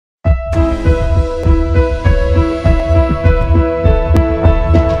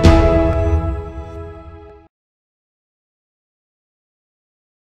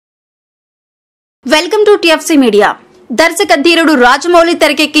Welcome to TFC media. దర్శక ధీరుడు రాజమౌళి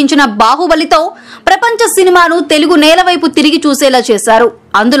తెరకెక్కించిన బాహుబలితో ప్రపంచ సినిమాను తెలుగు నేల వైపు తిరిగి చూసేలా చేశారు.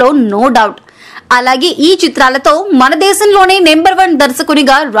 అందులో నో డౌట్. అలాగే ఈ చిత్రాలతో మన దేశంలోనే నెంబర్ 1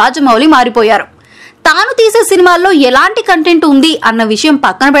 దర్శకునిగా రాజమౌళి మారిపోయారు. తాను తీసే సినిమాల్లో ఎలాంటి కంటెంట్ ఉంది అన్న విషయం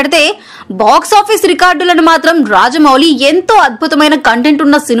పక్కన పెడితే బాక్స్ ఆఫీస్ రికార్డులను మాత్రం రాజమౌళి ఎంతో అద్భుతమైన కంటెంట్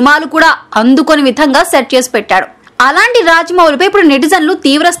ఉన్న సినిమాలు కూడా అందుకొని విధంగా సెట్ చేసి పెట్టాడు. అలాంటి రాజమౌళిపై ఇప్పుడు నెటిజన్లు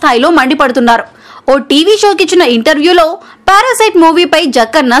తీవ్ర స్థాయిలో మండిపడుతున్నారు. ఓ టీవీ షోకి ఇచ్చిన ఇంటర్వ్యూలో పారాసైట్ మూవీపై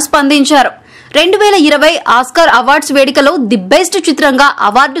జక్కన్న స్పందించారు. 2020 ఆస్కార్ అవార్డ్స్ వేడుకలో ది బెస్ట్ చిత్రంగా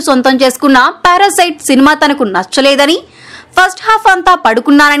అవార్డు సొంతం చేసుకున్న పారాసైట్ సినిమా తనకు నచ్చలేదని, ఫస్ట్ హాఫ్ అంతా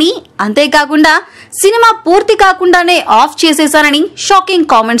పడుకున్నానని, అంతేకాకుండా సినిమా పూర్తి కాకుండానే ఆఫ్ చేసేశానని షాకింగ్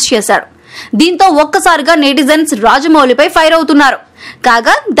కామెంట్స్ చేశాడు. దీంతో ఒక్కసారిగా నెటిజన్స్ రాజమౌళిపై ఫైర్ అవుతున్నారు.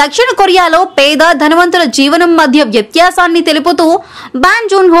 కాగా దక్షిణ కొరియాలో పేద ధనవంతుల జీవనం మధ్య వ్యత్యాసాన్ని తెలుపుతూ బాన్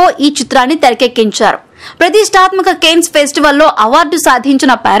జూన్ హో ఈ చిత్రాన్ని తెరకెక్కించారు. ప్రతిష్టాత్మక కేన్స్ ఫెస్టివల్లో అవార్డు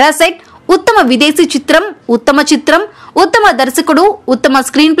సాధించిన పారాసైట్ ఉత్తమ విదేశీ చిత్రం, ఉత్తమ దర్శకుడు, ఉత్తమ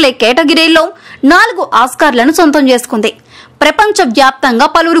స్క్రీన్ ప్లే కేటగిరీల్లో 4 ఆస్కార్లను సొంతం చేసుకుంది. ప్రపంచ వ్యాప్తంగా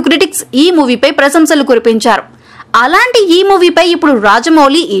పలువురు క్రిటిక్స్ ఈ మూవీపై ప్రశంసలు కురిపించారు. అలాంటి ఈ మూవీపై ఇప్పుడు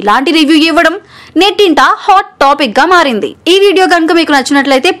రాజమౌళి ఇలాంటి రివ్యూ ఇవ్వడం నెట్టింట హాట్ టాపిక్ గా మారింది. ఈ వీడియో కనుక మీకు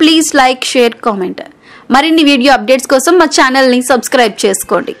నచ్చినట్లయితే ప్లీజ్ లైక్, షేర్, కామెంట్. మరిన్ని వీడియో అప్డేట్స్ కోసం మా ఛానల్ ని సబ్స్క్రైబ్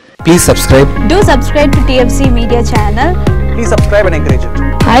చేసుకోండి. Please subscribe. Do subscribe to TFC Media channel. Please subscribe and encourage it.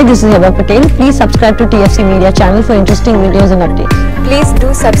 Hi, this is Heba Patel. Please subscribe to TFC Media channel for interesting videos and updates. Please do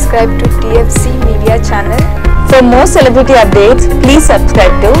subscribe to TFC Media channel. For more celebrity updates, please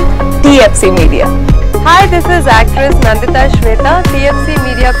subscribe to TFC Media. Hi, this is actress Nandita Shweta, TFC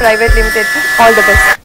Media Private Limited. All the best.